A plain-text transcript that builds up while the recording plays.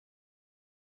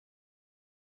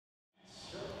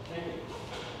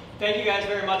Thank you guys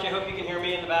very much. I hope you can hear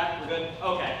me in the back. We're good?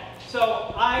 Okay.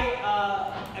 So I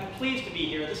am pleased to be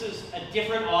here. This is a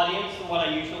different audience than what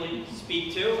I usually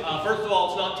speak to. First of all,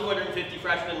 it's not 250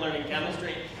 freshmen learning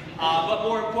chemistry. But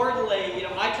more importantly,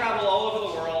 I travel all over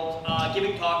the world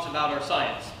giving talks about our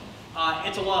science.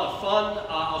 It's a lot of fun.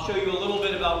 I'll show you a little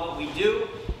bit about what we do.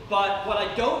 But what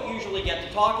I don't usually get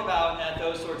to talk about at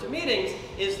those sorts of meetings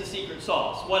is the secret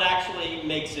sauce, what actually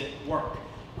makes it work.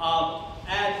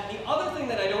 And the other thing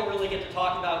that I don't really get to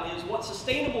talk about is what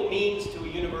sustainable means to a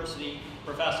university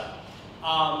professor.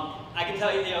 I can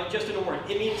tell you, just in a word,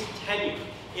 it means tenure.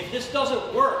 If this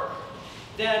doesn't work,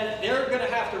 then they're going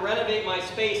to have to renovate my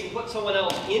space and put someone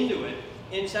else into it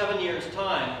in 7 years'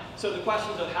 time. So the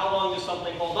questions of how long does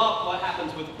something hold up, what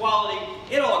happens with quality,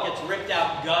 it all gets ripped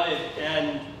out, gutted,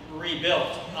 and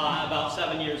rebuilt about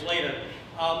 7 years later.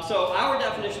 So our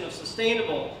definition of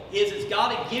sustainable is it's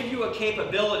got to give you a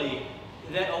capability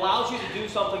that allows you to do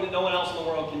something that no one else in the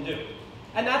world can do.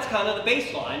 And that's kind of the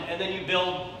baseline, and then you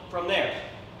build from there.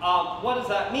 What does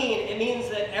that mean? It means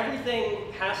that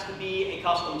everything has to be a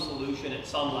custom solution at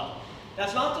some level.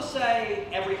 That's not to say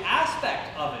every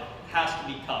aspect of it has to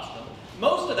be custom.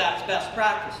 Most of that's best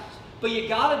practices. But you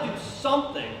got to do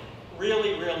something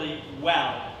really, really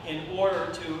well in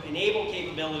order to enable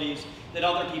capabilities that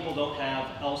other people don't have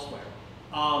elsewhere.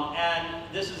 And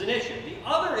this is an issue. The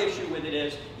other issue with it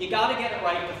is you got to get it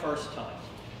right the first time.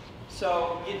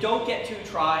 So you don't get 2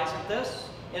 tries at this.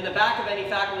 In the back of any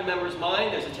faculty member's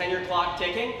mind, there's a tenure clock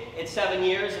ticking. It's 7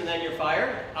 years and then you're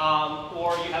fired,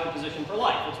 or you have a position for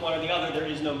life. It's one or the other. There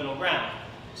is no middle ground.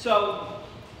 So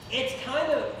it's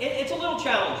it's a little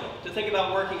challenging to think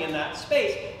about working in that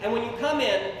space. And when you come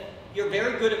in, you're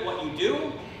very good at what you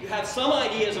do. You have some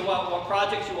ideas of what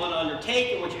projects you want to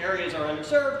undertake and which areas are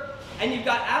underserved. And you've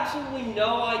got absolutely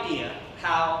no idea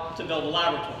how to build a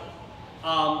laboratory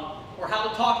or how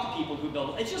to talk to people who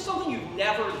build it. It's just something you've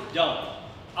never done.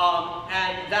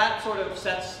 And that sort of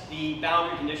sets the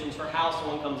boundary conditions for how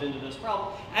someone comes into this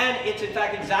problem. And it's in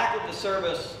fact exactly the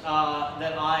service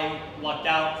that I lucked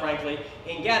out, frankly,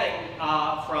 in getting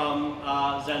from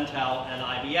Zentel and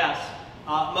IBS.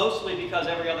 Mostly because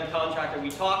every other contractor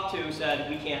we talked to said,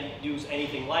 we can't do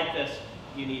anything like this.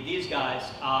 You need these guys.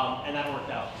 And that worked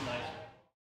out nice.